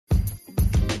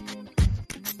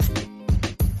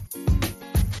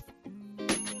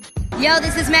Yo,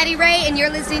 this is Maddie Ray, and you're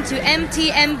listening to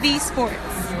MTMV Sports.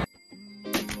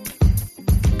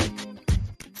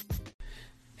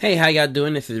 Hey, how y'all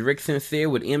doing? This is Rick Sincere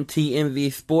with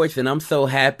MTMV Sports, and I'm so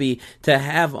happy to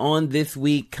have on this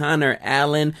week Connor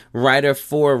Allen, writer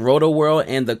for RotoWorld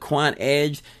and the Quant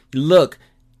Edge. Look,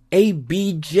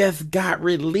 AB just got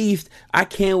released. I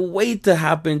can't wait to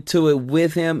hop into it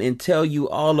with him and tell you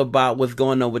all about what's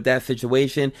going on with that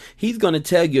situation. He's going to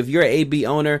tell you, if you're an AB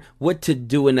owner, what to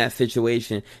do in that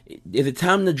situation. Is it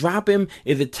time to drop him?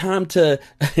 Is it time to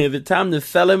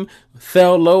sell him?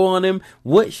 Sell low on him?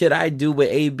 What should I do with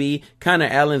AB? Connor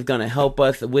Allen's going to help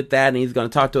us with that, and he's going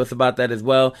to talk to us about that as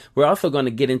well. We're also going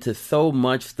to get into so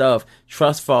much stuff.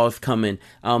 Trust falls coming.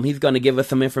 He's going to give us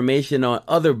some information on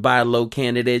other buy low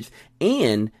candidates,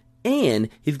 and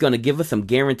he's going to give us some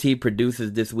guaranteed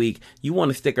producers this week. You want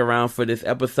to stick around for this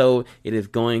episode. It is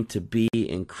going to be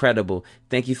incredible.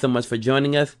 Thank you so much for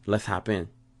joining us. Let's hop in.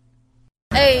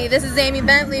 Hey, this is Amy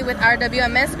Bentley with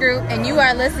RWMS Group, and you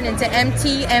are listening to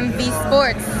MTMV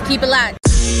Sports. Keep it locked.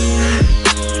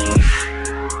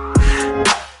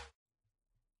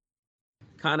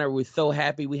 Connor, we're so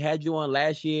happy we had you on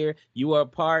last year. You were a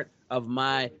part of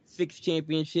my 6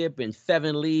 championship and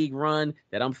 7 league run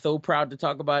that I'm so proud to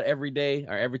talk about every day,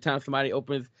 or every time somebody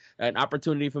opens an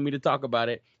opportunity for me to talk about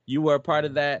it. You were a part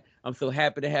of that. I'm so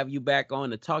happy to have you back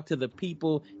on to talk to the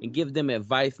people and give them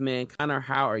advice, man. Connor,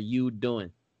 how are you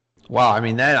doing? Wow, I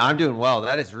mean, I'm doing well.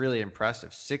 That is really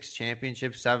impressive. 6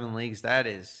 championships, 7 leagues.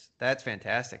 That's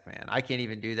fantastic, man. I can't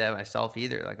even do that myself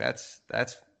either. Like that's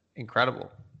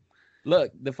incredible.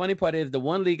 Look, the funny part is the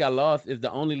one league I lost is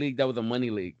the only league that was a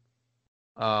money league.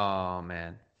 Oh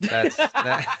man, that's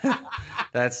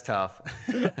tough.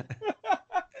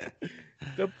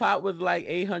 The pot was like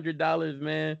 $800,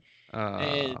 man,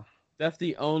 and that's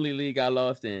the only league I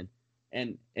lost in.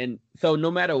 And so no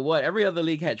matter what, every other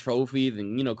league had trophies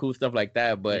and cool stuff like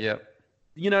that. But yep.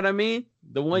 You know what I mean?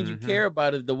 The one you care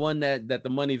about is the one that the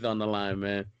money's on the line,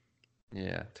 man.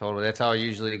 Yeah, totally. That's how it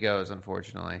usually goes,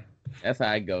 unfortunately. That's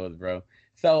how it goes, bro.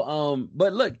 So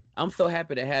but look, I'm so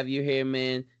happy to have you here,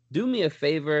 man. Do me a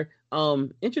favor,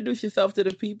 introduce yourself to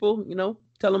the people,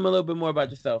 tell them a little bit more about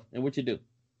yourself and what you do.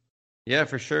 Yeah,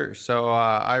 for sure. So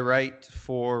I write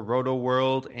for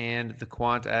RotoWorld and the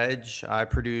Quant Edge. I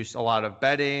produce a lot of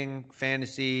betting,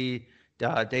 fantasy,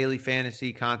 daily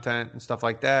fantasy content and stuff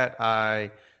like that.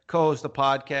 I co-host a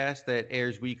podcast that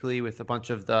airs weekly with a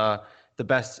bunch of the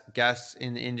best guests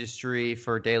in the industry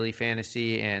for daily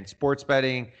fantasy and sports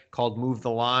betting called Move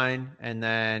the Line. And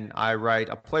then I write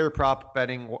a player prop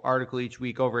betting article each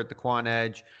week over at the Quant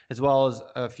Edge, as well as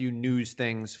a few news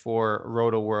things for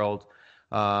RotoWorld.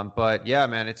 But yeah,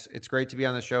 man, it's great to be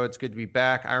on the show. It's good to be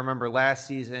back. I remember last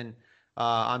season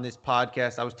on this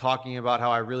podcast, I was talking about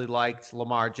how I really liked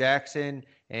Lamar Jackson.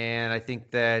 And I think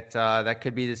that that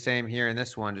could be the same here in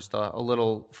this one, just a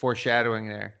little foreshadowing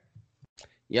there.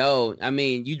 Yo, I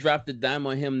mean, you dropped a dime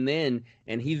on him then,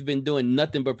 and he's been doing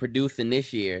nothing but producing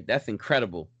this year. That's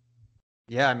incredible.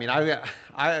 Yeah, I mean,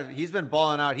 he's been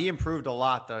balling out. He improved a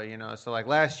lot, though, So, like,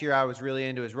 last year, I was really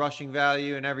into his rushing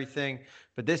value and everything.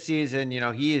 But this season,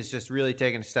 he is just really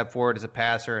taking a step forward as a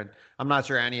passer, and I'm not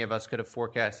sure any of us could have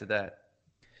forecasted that.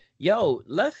 Yo,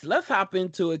 let's hop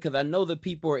into it, because I know the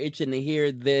people are itching to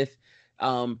hear this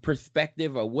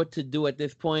perspective or what to do at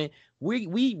this point.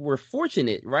 We were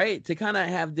fortunate, right, to kind of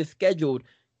have this scheduled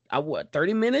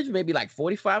 30 minutes, maybe like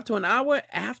 45 to an hour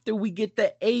after we get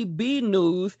the AB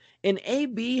news, and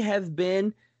AB has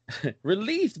been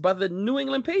released by the New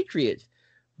England Patriots.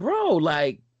 Bro,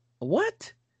 like,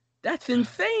 what? That's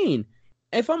insane.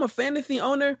 If I'm a fantasy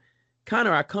owner,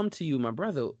 Connor, I come to you, my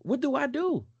brother. What do I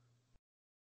do?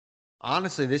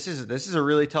 Honestly, this is a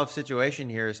really tough situation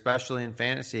here, especially in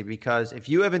fantasy, because if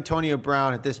you have Antonio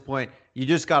Brown at this point, you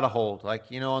just got to hold. Like,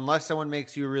 unless someone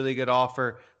makes you a really good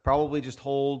offer, probably just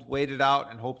hold, wait it out,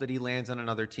 and hope that he lands on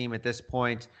another team at this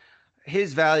point.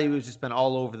 His value has just been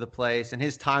all over the place, and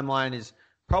his timeline is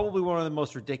probably one of the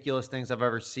most ridiculous things I've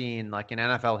ever seen, like in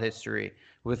NFL history,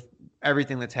 with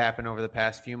everything that's happened over the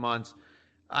past few months.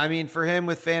 I mean, for him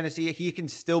with fantasy, he can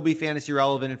still be fantasy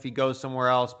relevant if he goes somewhere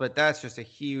else, but that's just a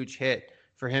huge hit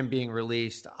for him being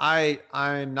released.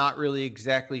 I'm not really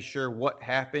exactly sure what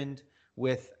happened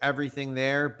with everything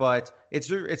there, but it's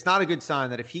not a good sign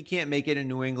that if he can't make it in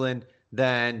New England,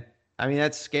 then, I mean,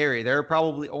 that's scary. There are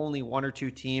probably only 1 or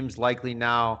 2 teams likely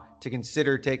now to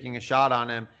consider taking a shot on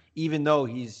him, even though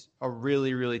he's a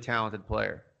really, really talented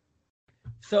player.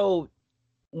 So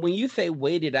when you say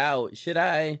wait it out,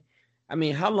 I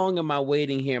mean, how long am I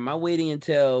waiting here? Am I waiting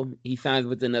until he signs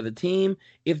with another team?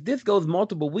 If this goes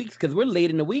multiple weeks, because we're late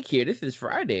in the week here, this is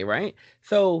Friday, right?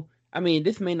 So I mean,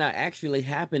 this may not actually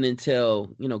happen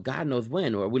until, God knows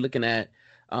when, or we're looking at,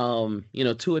 2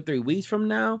 or 3 weeks from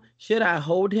now. Should I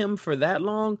hold him for that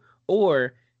long,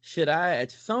 or should I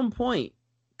at some point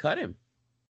cut him?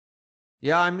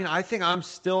 Yeah, I mean, I think I'm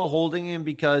still holding him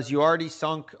because you already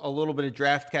sunk a little bit of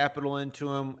draft capital into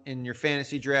him in your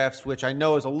fantasy drafts, which I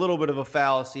know is a little bit of a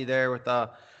fallacy there with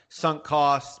the sunk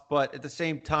costs. But at the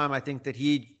same time, I think that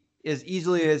he, as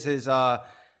easily as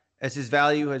his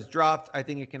value has dropped, I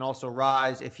think it can also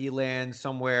rise if he lands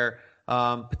somewhere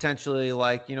potentially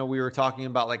like, we were talking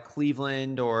about like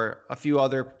Cleveland or a few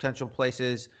other potential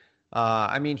places.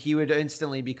 I mean, he would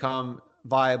instantly become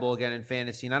viable again in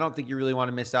fantasy. And I don't think you really want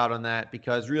to miss out on that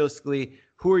because realistically,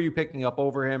 who are you picking up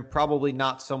over him? Probably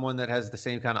not someone that has the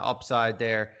same kind of upside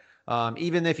there.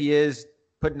 Even if he is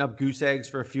putting up goose eggs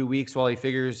for a few weeks while he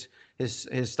figures his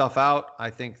stuff out, I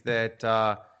think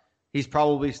that he's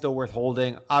probably still worth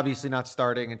holding. Obviously not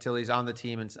starting until he's on the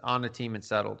team and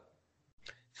settled.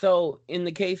 So in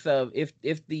the case of if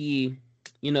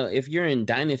you're in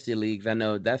dynasty leagues, I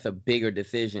know that's a bigger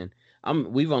decision.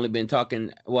 We've only been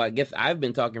talking. Well, I guess I've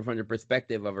been talking from the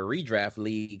perspective of a redraft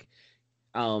league.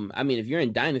 I mean, if you're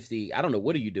in dynasty, I don't know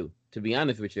what do you do. To be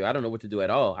honest with you, I don't know what to do at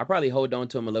all. I probably hold on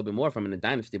to him a little bit more from in the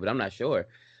dynasty, but I'm not sure.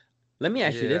 Let me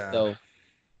ask you this though.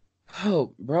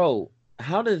 Oh, bro,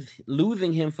 how does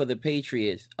losing him for the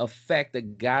Patriots affect a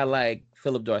guy like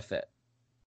Philip Dorsett?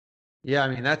 Yeah, I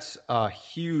mean, that's a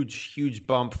huge, huge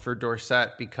bump for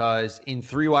Dorsett because in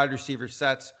 3 wide receiver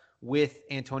sets with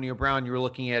Antonio Brown, you were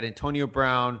looking at Antonio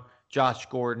Brown, Josh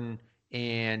Gordon,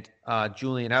 and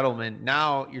Julian Edelman.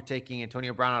 Now you're taking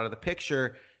Antonio Brown out of the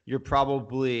picture.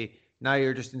 Now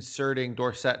you're just inserting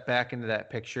Dorsett back into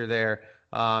that picture there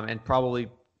and probably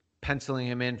penciling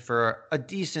him in for a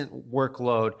decent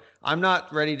workload. I'm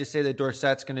not ready to say that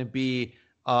Dorsett's going to be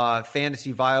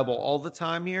fantasy viable all the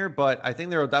time here, but I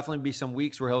think there will definitely be some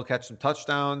weeks where he'll catch some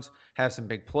touchdowns, have some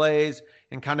big plays,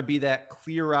 and kind of be that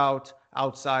clear out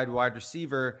outside wide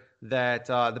receiver that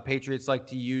the Patriots like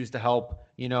to use to help,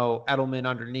 Edelman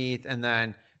underneath and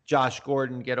then Josh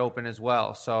Gordon get open as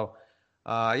well. So,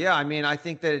 yeah, I mean, I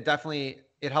think that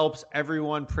it helps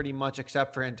everyone pretty much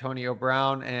except for Antonio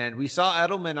Brown. And we saw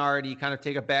Edelman already kind of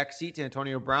take a back seat to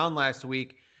Antonio Brown last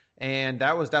week. And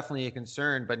that was definitely a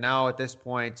concern. But now at this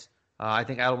point, I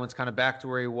think Edelman's kind of back to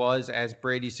where he was as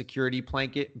Brady's security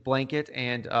blanket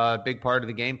and a big part of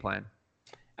the game plan.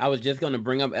 I was just going to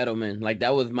bring up Edelman. Like,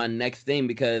 that was my next thing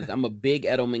because I'm a big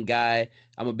Edelman guy.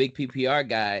 I'm a big PPR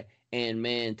guy. And,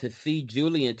 man, to see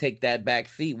Julian take that back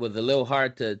seat was a little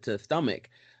hard to stomach.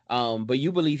 But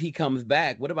you believe he comes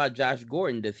back. What about Josh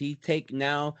Gordon? Does he take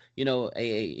now,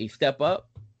 a step up?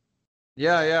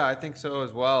 Yeah, I think so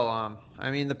as well. I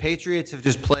mean, the Patriots have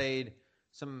just played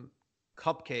some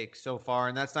cupcakes so far,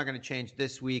 and that's not going to change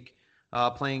this week.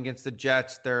 Playing against the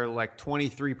Jets, they're like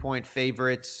 23-point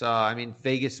favorites. I mean,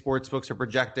 Vegas sportsbooks are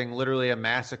projecting literally a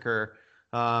massacre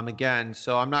again.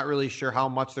 So I'm not really sure how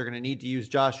much they're going to need to use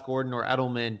Josh Gordon or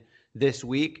Edelman this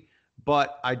week.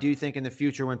 But I do think in the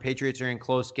future when Patriots are in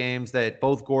close games that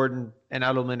both Gordon and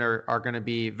Edelman are going to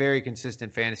be very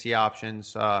consistent fantasy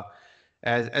options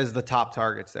as the top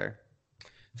targets there.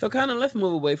 So kind of let's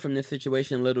move away from this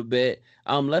situation a little bit.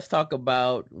 Let's talk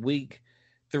about week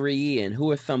 3 and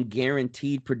who are some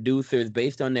guaranteed producers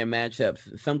based on their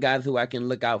matchups. Some guys who I can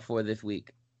look out for this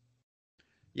week.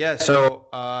 Yeah, so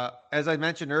as I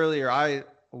mentioned earlier, I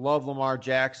love Lamar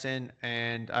Jackson,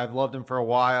 and I've loved him for a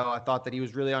while. I thought that he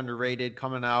was really underrated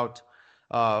coming out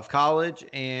of college,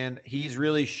 and he's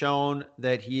really shown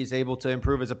that he's able to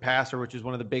improve as a passer, which is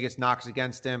one of the biggest knocks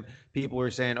against him. People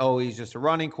were saying, oh, he's just a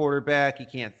running quarterback, he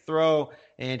can't throw,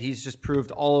 and he's just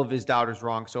proved all of his doubters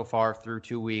wrong so far through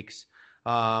 2 weeks.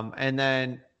 And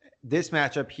then this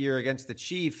matchup here against the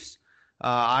Chiefs,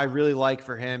 I really like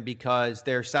for him because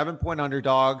they're 7-point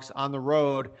underdogs on the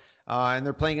road, and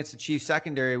they're playing against the Chiefs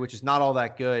secondary, which is not all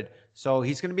that good. So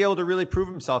he's going to be able to really prove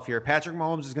himself here. Patrick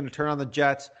Mahomes is going to turn on the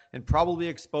Jets and probably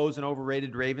expose an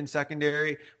overrated Ravens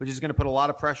secondary, which is going to put a lot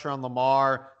of pressure on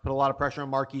Lamar, put a lot of pressure on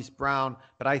Marquise Brown.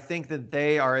 But I think that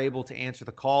they are able to answer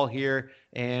the call here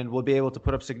and will be able to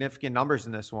put up significant numbers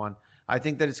in this one. I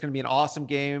think that it's going to be an awesome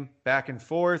game back and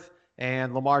forth.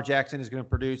 And Lamar Jackson is going to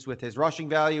produce with his rushing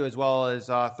value as well as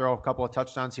throw a couple of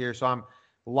touchdowns here. So I'm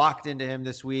locked into him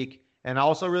this week. And I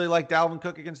also really like Dalvin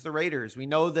Cook against the Raiders. We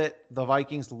know that the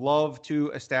Vikings love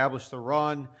to establish the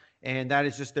run, and that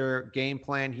is just their game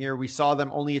plan here. We saw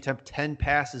them only attempt 10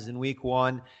 passes in week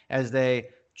 1 as they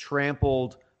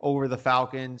trampled over the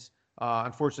Falcons.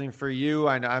 Unfortunately for you,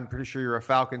 I'm pretty sure you're a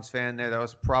Falcons fan there. That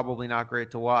was probably not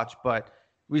great to watch. But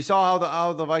we saw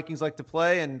how the Vikings like to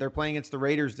play, and they're playing against the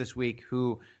Raiders this week,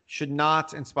 who should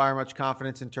not inspire much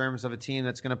confidence in terms of a team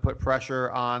that's going to put pressure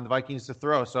on the Vikings to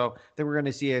throw. So I think we're going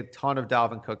to see a ton of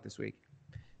Dalvin Cook this week.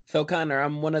 So Connor,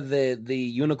 I'm one of the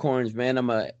unicorns, man. I'm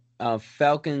a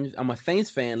Falcons. I'm a Saints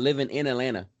fan living in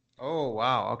Atlanta. Oh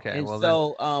wow, okay. And well,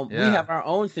 so then, we have our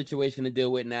own situation to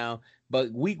deal with now.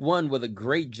 But week 1 was a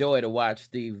great joy to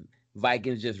watch the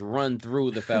Vikings just run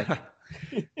through the Falcons.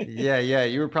 yeah,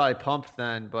 you were probably pumped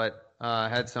then, but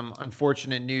had some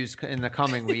unfortunate news in the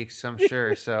coming weeks, I'm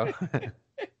sure. So,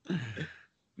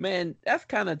 man, that's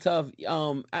kind of tough.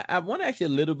 I want to ask you a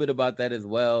little bit about that as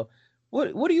well.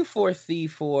 What do you foresee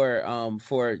for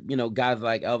guys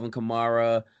like Alvin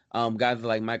Kamara, guys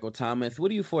like Michael Thomas? What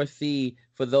do you foresee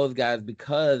for those guys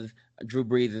because Drew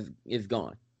Brees is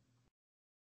gone?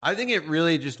 I think it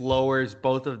really just lowers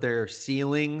both of their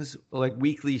ceilings, like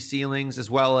weekly ceilings, as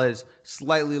well as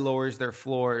slightly lowers their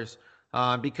floors,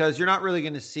 because you're not really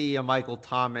going to see a Michael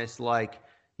Thomas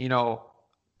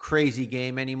crazy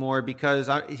game anymore because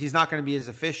he's not going to be as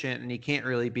efficient, and he can't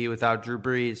really be without Drew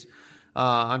Brees,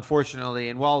 unfortunately.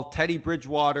 And while Teddy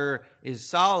Bridgewater is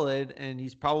solid and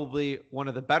he's probably one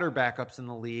of the better backups in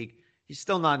the league, he's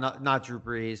still not Drew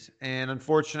Brees, and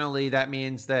unfortunately that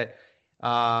means that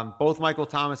both Michael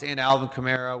Thomas and Alvin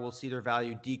Kamara will see their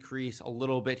value decrease a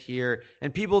little bit here.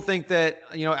 And people think that,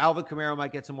 Alvin Kamara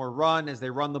might get some more run as they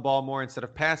run the ball more instead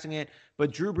of passing it.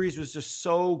 But Drew Brees was just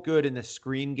so good in the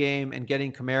screen game and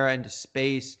getting Kamara into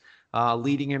space,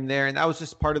 leading him there. And that was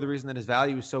just part of the reason that his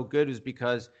value was so good, was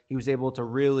because he was able to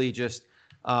really just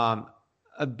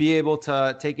be able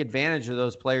to take advantage of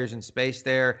those players in space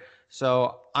there.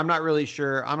 So I'm not really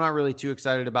sure. I'm not really too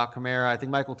excited about Kamara. I think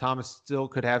Michael Thomas still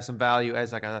could have some value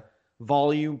as like a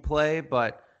volume play,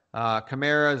 but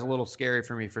Kamara is a little scary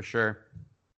for me for sure.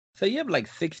 So you have like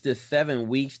 6 to 7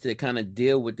 weeks to kind of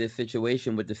deal with this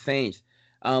situation with the Saints.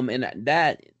 And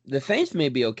that the Saints may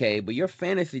be okay, but your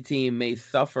fantasy team may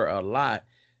suffer a lot.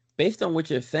 Based on what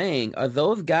you're saying, are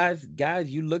those guys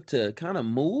you look to kind of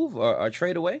move or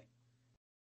trade away?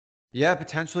 Yeah,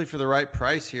 potentially for the right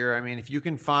price here. I mean, if you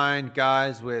can find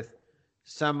guys with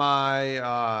semi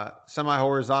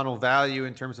horizontal value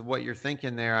in terms of what you're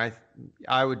thinking there,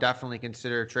 I would definitely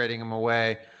consider trading them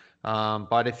away.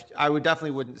 But if I would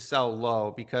definitely wouldn't sell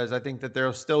low, because I think that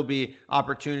there'll still be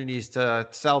opportunities to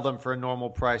sell them for a normal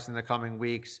price in the coming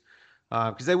weeks.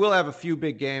 Because they will have a few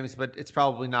big games, but it's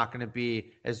probably not going to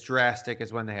be as drastic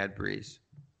as when they had Brees.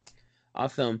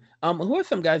 Awesome. Who are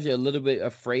some guys you're a little bit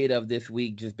afraid of this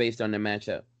week just based on the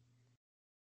matchup?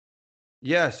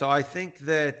 Yeah, so I think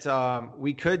that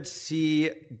we could see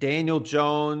Daniel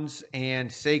Jones and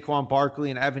Saquon Barkley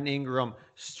and Evan Ingram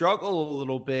struggle a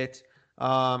little bit.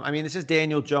 This is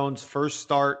Daniel Jones' first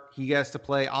start. He gets to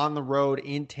play on the road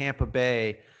in Tampa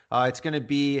Bay. It's going to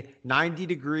be 90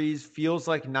 degrees, feels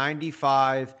like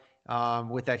 95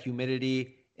 with that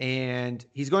humidity. And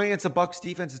he's going against the Bucs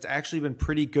defense. It's actually been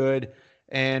pretty good.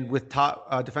 And with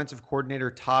top defensive coordinator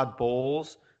Todd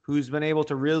Bowles, who's been able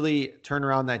to really turn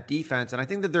around that defense. And I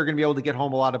think that they're going to be able to get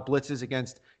home a lot of blitzes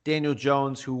against Daniel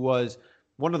Jones, who was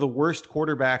one of the worst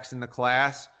quarterbacks in the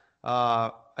class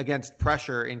against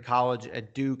pressure in college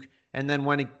at Duke. And then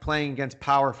when playing against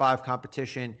Power 5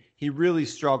 competition, he really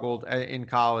struggled in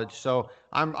college. So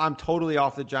I'm totally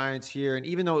off the Giants here. And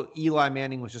even though Eli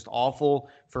Manning was just awful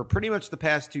for pretty much the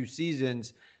past 2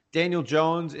 seasons, Daniel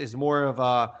Jones is more of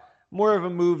a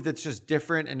move that's just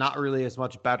different and not really as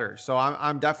much better. So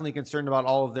I'm definitely concerned about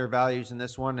all of their values in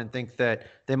this one and think that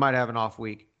they might have an off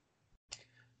week.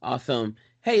 Awesome.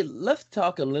 Hey, let's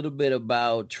talk a little bit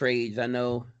about trades. I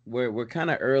know we're kind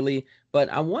of early, but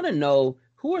I want to know,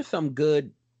 who are some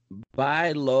good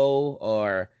buy low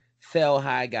or sell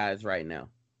high guys right now?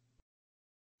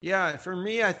 Yeah, for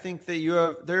me, I think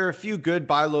that there are a few good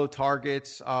buy low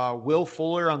targets. Will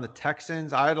Fuller on the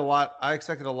Texans. I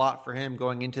expected a lot for him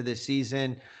going into this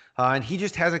season. And he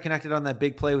just hasn't connected on that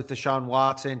big play with Deshaun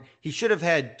Watson. He should have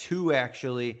had 2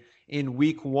 actually in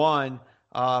week 1.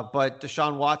 But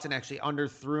Deshaun Watson actually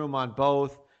underthrew him on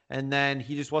both. And then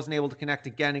he just wasn't able to connect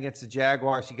again against the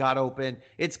Jaguars. He got open.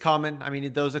 It's coming. I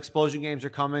mean, those explosion games are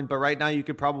coming. But right now you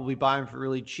could probably buy him for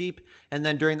really cheap. And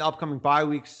then during the upcoming bye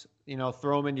weeks,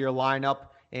 throw him into your lineup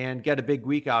and get a big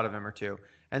week out of him or 2.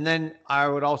 And then I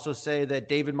would also say that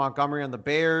David Montgomery on the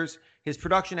Bears, his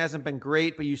production hasn't been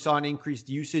great, but you saw an increased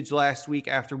usage last week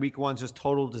after week 1's just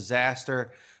total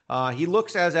disaster. He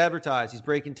looks as advertised. He's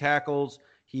breaking tackles.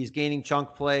 He's gaining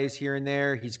chunk plays here and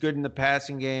there. He's good in the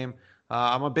passing game.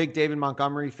 I'm a big David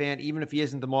Montgomery fan, even if he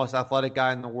isn't the most athletic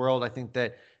guy in the world. I think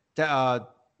that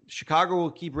Chicago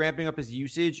will keep ramping up his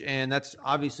usage, and that's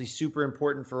obviously super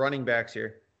important for running backs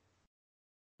here.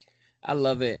 I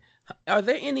love it. Are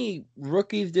there any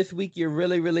rookies this week you're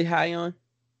really, really high on?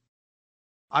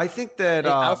 I think that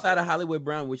Outside of Hollywood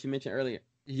Brown, which you mentioned earlier.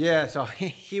 yeah, so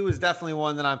he was definitely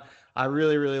one that I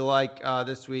really really like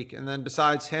this week. And then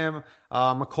besides him,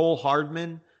 McCole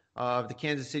Hardman of the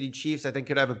Kansas City Chiefs, I think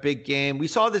could have a big game. We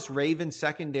saw this Ravens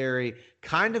secondary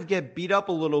kind of get beat up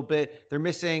a little bit. They're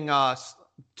missing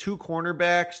two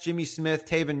cornerbacks, Jimmy Smith,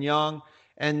 Taven Young,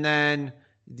 and then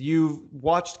you've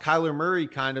watched Kyler Murray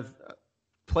kind of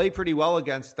play pretty well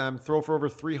against them, throw for over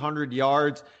 300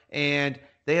 yards, and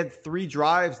they had 3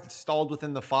 drives that stalled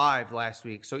within the 5 last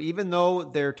week. So even though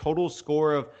their total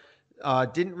score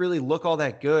of didn't really look all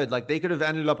that good, like they could have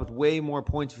ended up with way more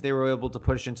points if they were able to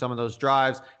push in some of those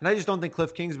drives. And I just don't think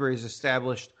Cliff Kingsbury has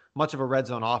established much of a red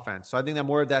zone offense. So I think that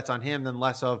more of that's on him than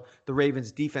less of the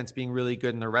Ravens defense being really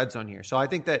good in the red zone here. So I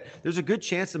think that there's a good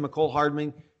chance that McCole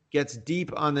Hardman gets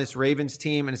deep on this Ravens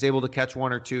team and is able to catch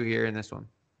 1 or 2 here in this one.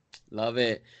 Love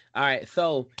it. All right,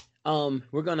 so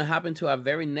we're gonna hop into our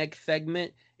very next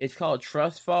segment. It's called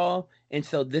Trust Fall, and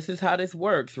so this is how this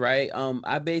works, right?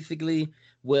 I basically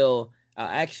will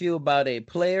ask you about a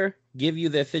player, give you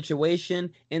their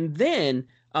situation, and then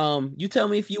you tell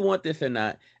me if you want this or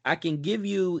not. I can give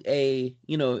you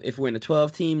if we're in a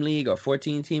 12-team league or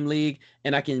 14-team league,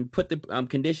 and I can put the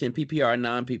condition PPR,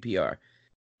 non-PPR.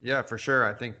 Yeah, for sure.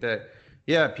 I think that,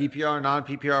 PPR,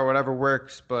 non-PPR, whatever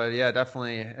works. But yeah,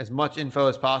 definitely as much info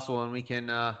as possible, and we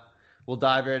can we'll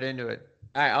dive right into it.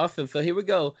 All right, awesome. So here we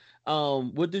go.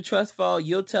 We'll do Trust Fall.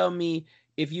 You'll tell me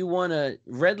if you want a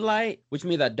red light, which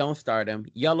means I don't start him.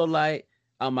 Yellow light,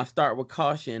 I start with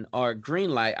caution. Or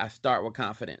green light, I start with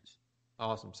confidence.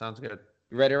 Awesome. Sounds good.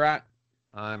 You ready to rock?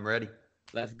 I'm ready.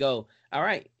 Let's go. All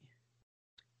right.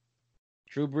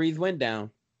 Drew Brees went down.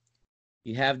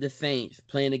 You have the Saints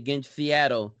playing against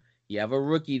Seattle. You have a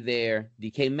rookie there,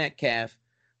 DK Metcalf,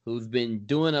 who's been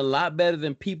doing a lot better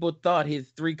than people thought his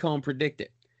 3-cone predicted.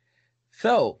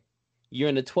 So, you're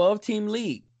in a 12-team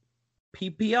league,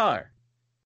 PPR.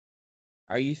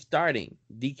 Are you starting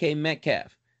DK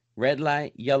Metcalf? Red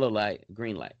light, yellow light,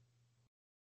 green light?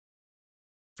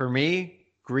 For me,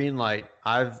 green light.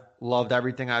 I've loved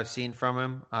everything I've seen from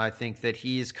him. I think that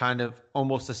he's kind of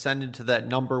almost ascended to that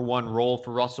number 1 role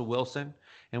for Russell Wilson.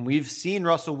 And we've seen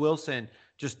Russell Wilson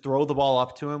just throw the ball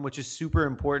up to him, which is super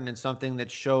important and something that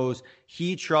shows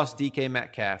he trusts DK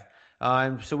Metcalf.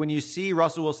 So when you see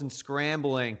Russell Wilson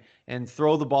scrambling and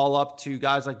throw the ball up to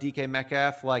guys like DK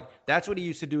Metcalf, like that's what he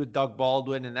used to do with Doug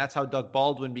Baldwin, and that's how Doug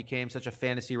Baldwin became such a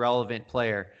fantasy relevant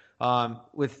player.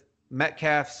 With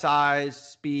Metcalf's size,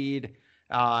 speed,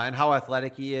 and how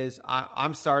athletic he is,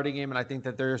 I'm starting him, and I think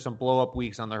that there are some blow-up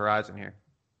weeks on the horizon here.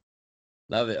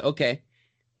 Love it. Okay.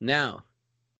 Now,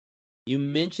 you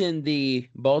mentioned the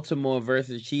Baltimore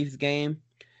versus Chiefs game.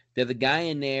 There's a guy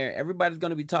in there. Everybody's going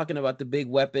to be talking about the big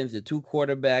weapons, the 2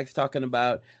 quarterbacks, talking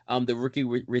about the rookie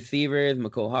receivers,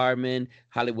 McCole Hardman,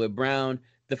 Hollywood Brown.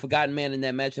 The forgotten man in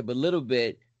that matchup a little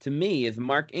bit, to me, is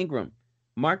Mark Ingram.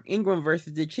 Mark Ingram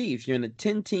versus the Chiefs. You're in a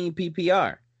 10-team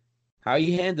PPR. How are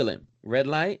you handling? Red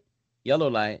light, yellow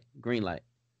light, green light?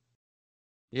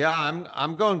 Yeah,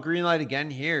 I'm going green light again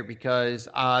here because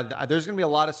there's going to be a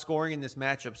lot of scoring in this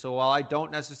matchup. So while I don't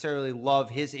necessarily love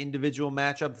his individual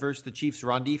matchup versus the Chiefs'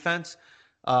 run defense,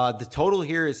 the total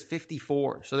here is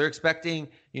 54. So they're expecting,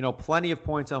 plenty of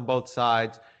points on both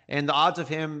sides. And the odds of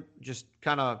him just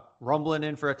kind of rumbling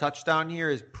in for a touchdown here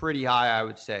is pretty high, I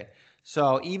would say.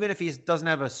 So even if he doesn't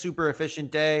have a super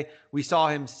efficient day, we saw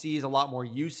him seize a lot more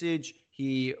usage.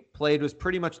 He was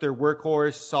pretty much their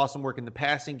workhorse, saw some work in the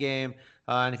passing game.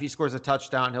 And if he scores a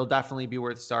touchdown, he'll definitely be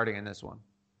worth starting in this one.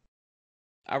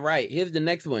 All right, here's the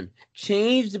next one.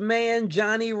 Changed man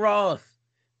Johnny Ross.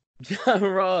 John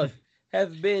Ross has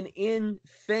been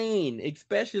insane,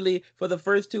 especially for the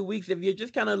first 2 weeks. If you're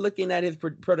just kind of looking at his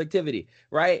productivity,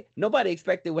 right? Nobody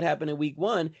expected what happened in week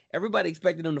 1. Everybody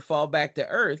expected him to fall back to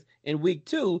earth. In week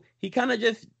 2, he kind of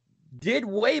just did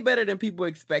way better than people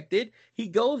expected. He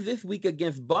goes this week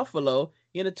against Buffalo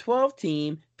in a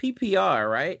 12-team PPR,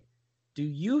 right?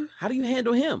 How do you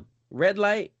handle him? Red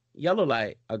light, yellow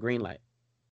light, or green light?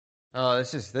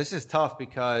 This is tough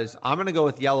because I'm going to go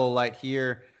with yellow light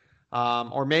here,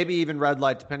 or maybe even red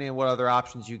light, depending on what other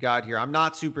options you got here. I'm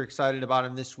not super excited about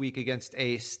him this week against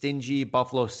a stingy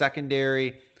Buffalo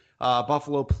secondary.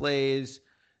 Buffalo plays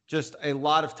just a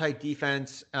lot of tight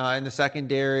defense in the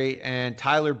secondary, and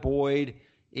Tyler Boyd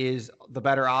is the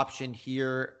better option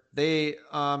here. They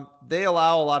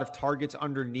allow a lot of targets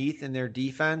underneath in their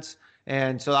defense,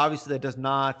 and so obviously that does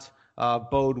not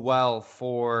bode well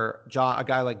for a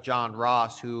guy like John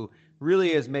Ross, who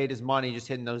really has made his money just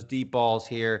hitting those deep balls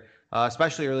here.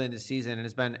 especially early in the season, and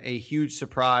has been a huge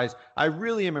surprise. I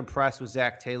really am impressed with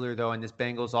Zach Taylor, though, in this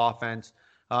Bengals offense.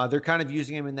 They're kind of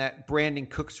using him in that Brandon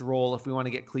Cooks role, if we want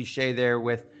to get cliche there,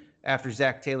 with after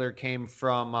Zach Taylor came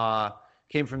from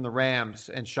the Rams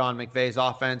and Sean McVay's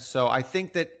offense. So I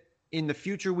think that in the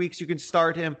future weeks you can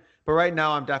start him, but right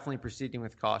now I'm definitely proceeding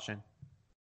with caution.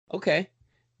 Okay.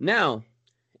 Now,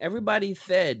 everybody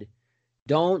said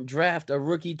don't draft a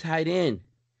rookie tight end.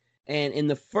 And in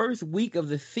the first week of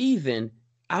the season,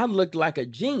 I looked like a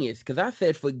genius because I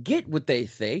said, forget what they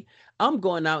say. I'm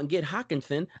going out and get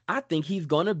Hockenson. I think he's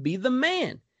going to be the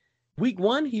man. Week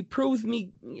 1, he proves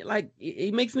me, like,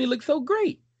 he makes me look so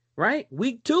great, right?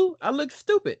 Week 2, I look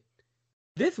stupid.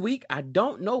 This week, I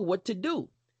don't know what to do.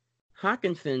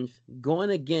 Hockenson's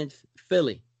going against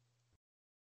Philly.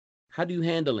 How do you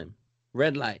handle him?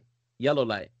 Red light, yellow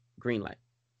light, green light.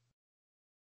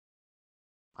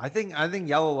 I think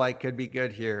yellow light could be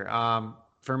good here.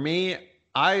 For me,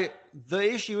 the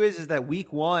issue is that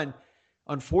week 1,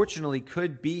 unfortunately,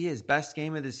 could be his best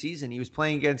game of the season. He was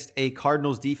playing against a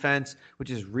Cardinals defense, which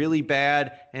is really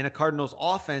bad, and a Cardinals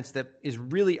offense that is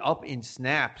really up in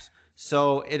snaps.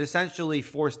 So it essentially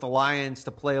forced the Lions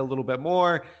to play a little bit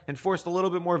more and forced a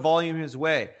little bit more volume his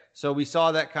way. So we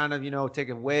saw that kind of, take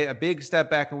a big step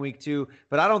back in week 2.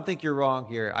 But I don't think you're wrong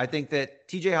here. I think that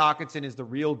TJ Hockenson is the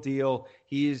real deal.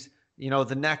 He's,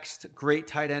 the next great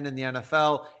tight end in the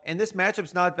NFL. And this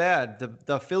matchup's not bad.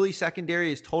 The Philly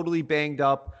secondary is totally banged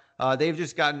up. They've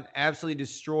just gotten absolutely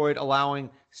destroyed, allowing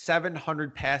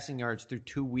 700 passing yards through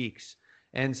 2 weeks.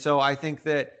 And so I think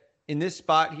that in this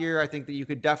spot here, I think that you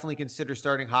could definitely consider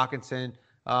starting Hockenson.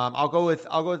 I'll go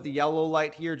with the yellow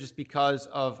light here just because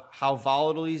of how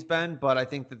volatile he's been, but I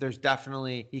think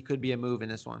that he could be a move in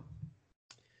this one.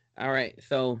 All right,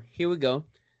 so here we go.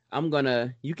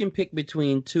 You can pick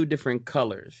between 2 different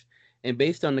colors, and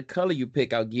based on the color you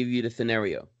pick, I'll give you the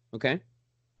scenario, okay?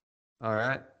 All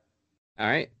right.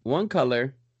 One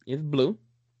color is blue,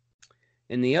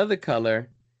 and the other color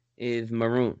is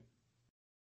maroon.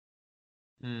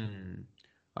 All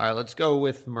right, let's go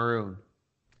with maroon.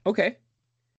 Okay.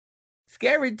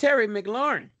 Scary Terry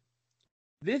McLaurin.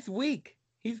 This week,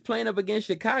 he's playing up against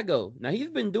Chicago. Now, he's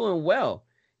been doing well.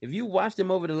 If you watched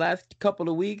him over the last couple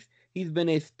of weeks, he's been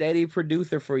a steady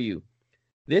producer for you.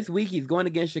 This week, he's going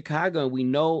against Chicago, and we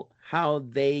know how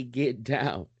they get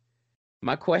down.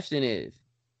 My question is,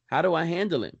 how do I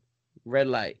handle him? Red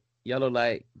light, yellow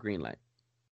light, green light.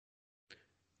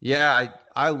 Yeah,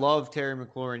 I love Terry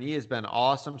McLaurin. He has been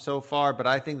awesome so far, but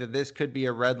I think that this could be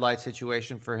a red light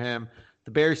situation for him.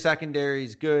 The Bears secondary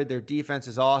is good. Their defense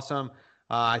is awesome.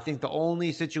 I think the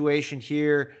only situation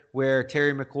here where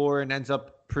Terry McLaurin ends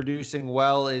up producing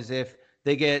well is if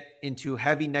they get into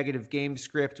heavy negative game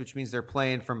script, which means they're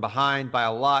playing from behind by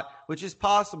a lot, which is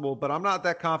possible, but I'm not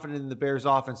that confident in the Bears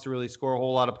offense to really score a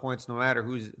whole lot of points no matter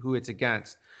who it's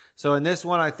against. So in this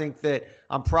one, I think that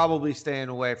I'm probably staying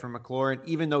away from McLaurin,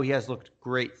 even though he has looked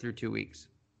great through 2 weeks.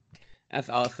 That's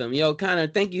awesome. Yo, Connor,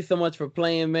 thank you so much for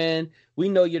playing, man. We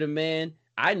know you're the man.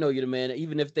 I know you're the man,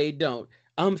 even if they don't.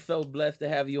 I'm so blessed to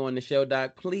have you on the show,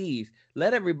 Doc. Please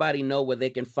let everybody know where they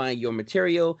can find your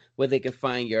material, where they can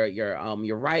find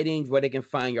your writings, where they can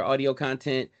find your audio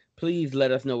content. Please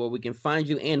let us know where we can find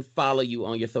you and follow you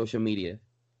on your social media.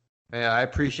 Yeah, I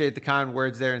appreciate the kind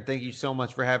words there, and thank you so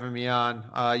much for having me on.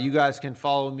 You guys can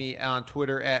follow me on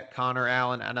Twitter at Connor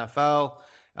Allen NFL.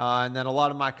 And then a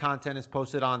lot of my content is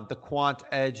posted on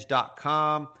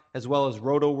thequantedge.com as well as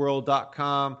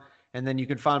rotoworld.com. And then you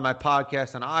can find my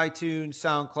podcast on iTunes,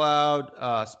 SoundCloud,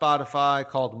 Spotify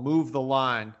called Move the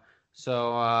Line.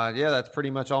 So, that's pretty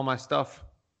much all my stuff.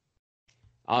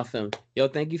 Awesome. Yo,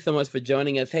 thank you so much for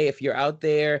joining us. Hey, if you're out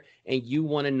there and you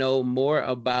want to know more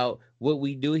about what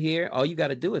we do here, all you got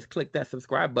to do is click that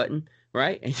subscribe button,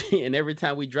 right? And every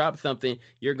time we drop something,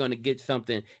 you're going to get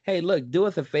something. Hey, look, do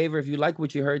us a favor. If you like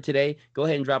what you heard today, go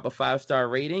ahead and drop a 5-star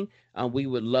rating. We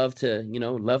would love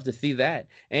to see that.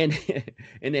 And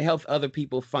and it helps other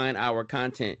people find our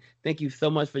content. Thank you so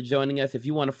much for joining us. If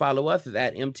you want to follow us, it's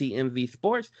at MTMV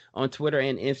Sports on Twitter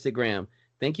and Instagram.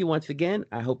 Thank you once again.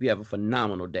 I hope you have a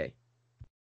phenomenal day.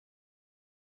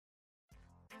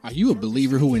 Are you a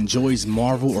believer who enjoys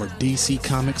Marvel or DC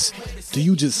comics? Do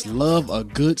you just love a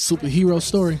good superhero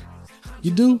story?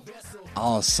 You do?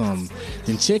 Awesome.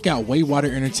 Then check out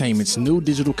Waywater Entertainment's new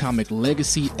digital comic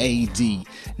Legacy AD,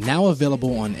 now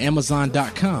available on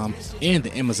Amazon.com and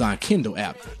the Amazon Kindle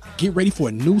app. Get ready for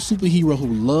a new superhero who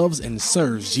loves and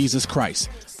serves Jesus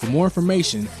Christ. For more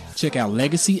information, check out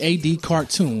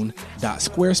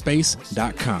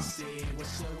legacyadcartoon.squarespace.com.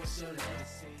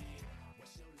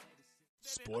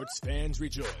 Sports fans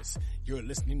rejoice. You're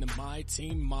listening to My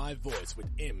Team, My Voice with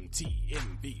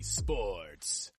MTMV Sports.